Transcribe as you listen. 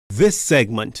This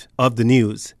segment of the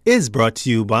news is brought to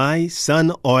you by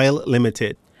Sun Oil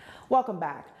Limited. Welcome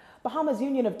back. Bahamas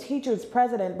Union of Teachers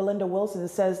President Belinda Wilson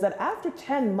says that after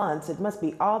 10 months, it must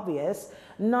be obvious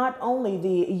to not only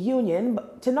the union,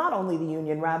 but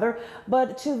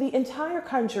to the entire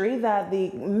country that the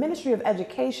Ministry of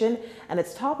Education and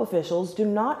its top officials do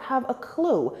not have a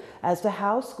clue as to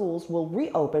how schools will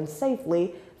reopen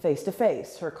safely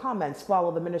face-to-face. Her comments follow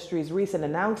the ministry's recent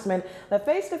announcement that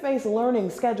face-to-face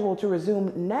learning scheduled to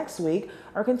resume next week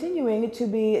are continuing to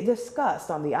be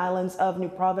discussed on the islands of New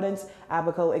Providence,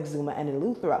 Abaco, Exuma, and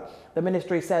Eleuthera. The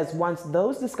ministry says once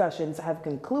those discussions have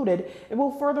concluded, it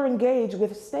will further engage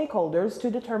with stakeholders to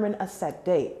determine a set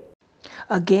date.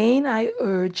 Again, I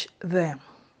urge them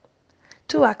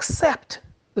to accept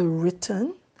the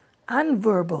written and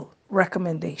verbal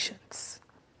recommendations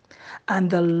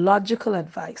and the logical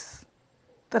advice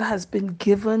that has been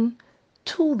given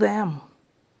to them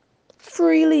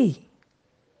freely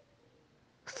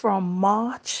from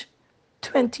March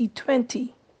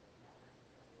 2020,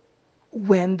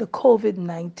 when the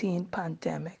COVID-19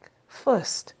 pandemic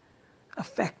first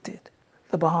affected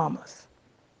the Bahamas.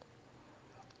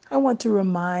 I want to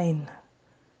remind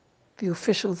the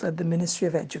officials at the Ministry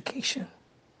of Education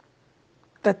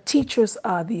that teachers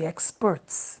are the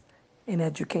experts in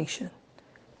education.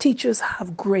 Teachers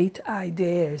have great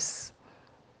ideas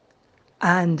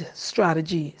and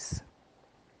strategies.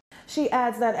 She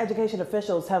adds that education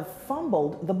officials have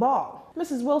fumbled the ball.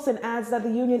 Mrs. Wilson adds that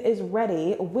the union is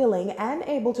ready, willing, and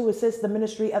able to assist the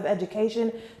Ministry of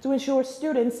Education to ensure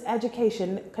students'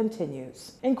 education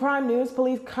continues. In crime news,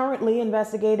 police currently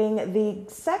investigating the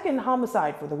second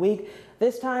homicide for the week.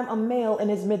 This time, a male in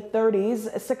his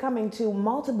mid-30s succumbing to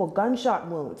multiple gunshot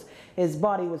wounds. His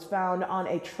body was found on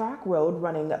a track road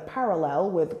running parallel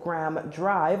with Graham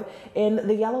Drive in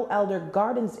the Yellow Elder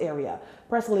Gardens area.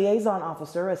 Press Liaison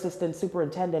Officer Assistant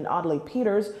Superintendent Audley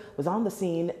Peters was on the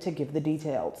scene to give the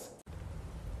details.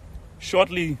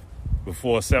 Shortly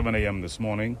before 7 a.m. this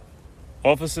morning,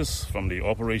 officers from the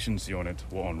Operations Unit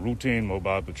were on routine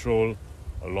mobile patrol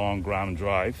along Graham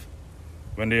Drive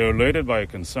when they were alerted by a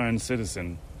concerned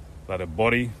citizen that a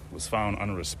body was found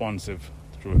unresponsive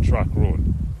through a track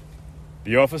road.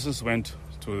 The officers went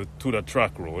to the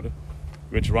track road,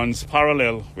 which runs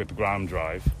parallel with Graham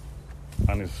Drive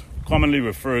and is commonly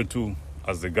referred to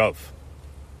as the Gulf.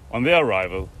 On their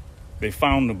arrival, they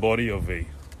found the body of a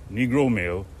Negro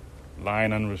male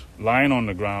lying on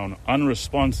the ground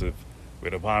unresponsive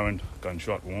with apparent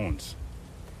gunshot wounds.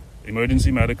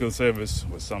 Emergency medical service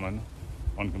was summoned.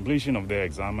 On completion of their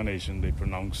examination, they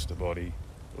pronounced the body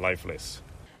lifeless.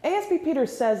 ASP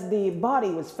Peters says the body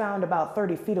was found about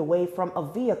 30 feet away from a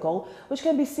vehicle, which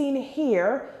can be seen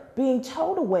here being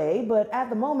towed away, but at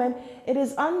the moment it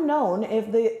is unknown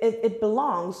if it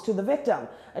belongs to the victim.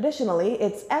 Additionally,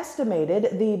 it's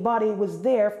estimated the body was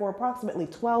there for approximately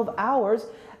 12 hours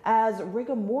as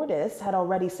rigor mortis had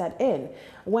already set in.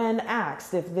 When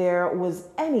asked if there was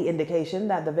any indication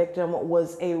that the victim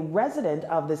was a resident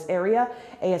of this area,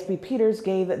 ASP Peters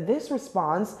gave this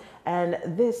response and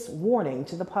this warning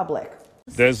to the public.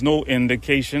 There's no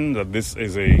indication that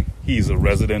he's a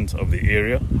resident of the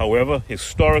area. However,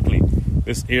 historically,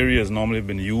 this area has normally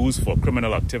been used for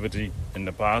criminal activity in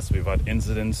the past. We've had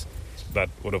incidents that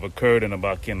would have occurred in the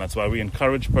back end. That's why we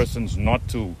encourage persons not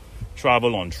to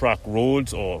travel on track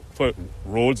roads or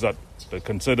roads that they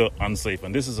consider unsafe.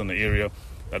 And this is an area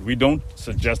that we don't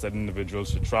suggest that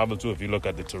individuals should travel to. If you look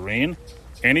at the terrain,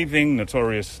 anything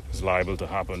notorious is liable to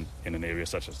happen in an area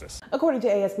such as this. According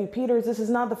to ASP Peters, this is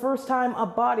not the first time a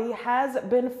body has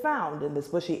been found in this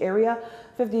bushy area.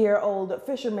 50-year-old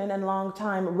fisherman and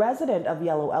longtime resident of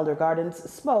Yellow Elder Gardens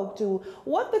spoke to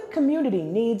what the community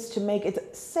needs to make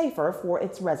it safer for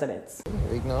its residents.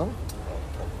 Right now,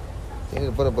 they need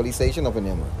to put a police station up in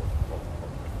there, man.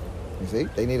 You see,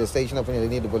 they need a station up in there. They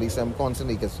need to police them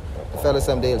constantly, because the fellas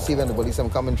they'll see when the police them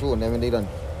coming through, and then when they done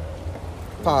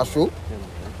pass through,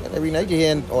 and every night you're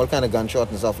hearing all kind of gunshots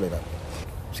and stuff like that.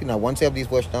 See, now once they have these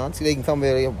bush down, see, they can come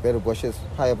where the bushes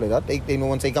high up like that. They know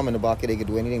once they come in the market, they can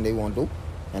do anything they want to,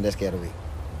 and they're scared away.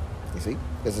 You see,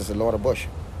 because there's a lot of bush.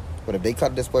 But if they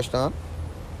cut this bush down,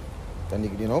 then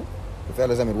the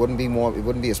fellas, it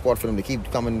wouldn't be a spot for them to keep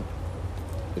coming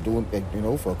to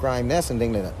do, for a crime nest and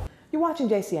things like that. You're watching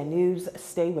JCN News.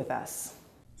 Stay with us.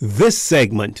 This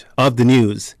segment of the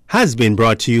news has been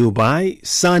brought to you by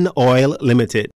Sun Oil Limited.